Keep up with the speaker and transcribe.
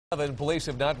Police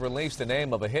have not released the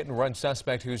name of a hit-and-run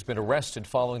suspect who's been arrested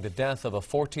following the death of a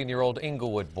 14-year-old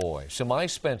Inglewood boy. Semaj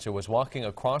Spencer was walking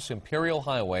across Imperial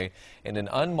Highway in an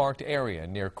unmarked area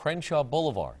near Crenshaw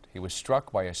Boulevard. He was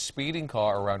struck by a speeding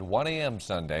car around 1 a.m.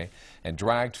 Sunday and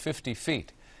dragged 50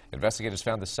 feet. Investigators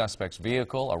found the suspect's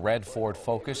vehicle, a red Ford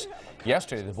Focus.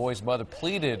 Yesterday, the boy's mother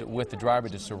pleaded with the driver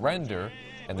to surrender,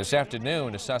 and this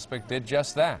afternoon, the suspect did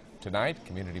just that. Tonight,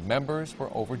 community members were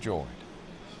overjoyed.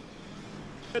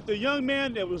 The young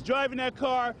man that was driving that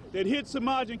car that hit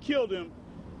Semaj and killed him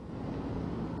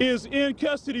is in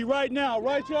custody right now,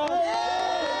 right, y'all?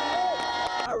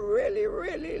 I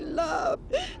really love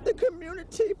the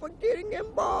community for getting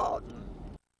involved.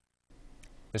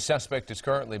 The suspect is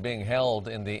currently being held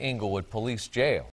in the Inglewood Police Jail.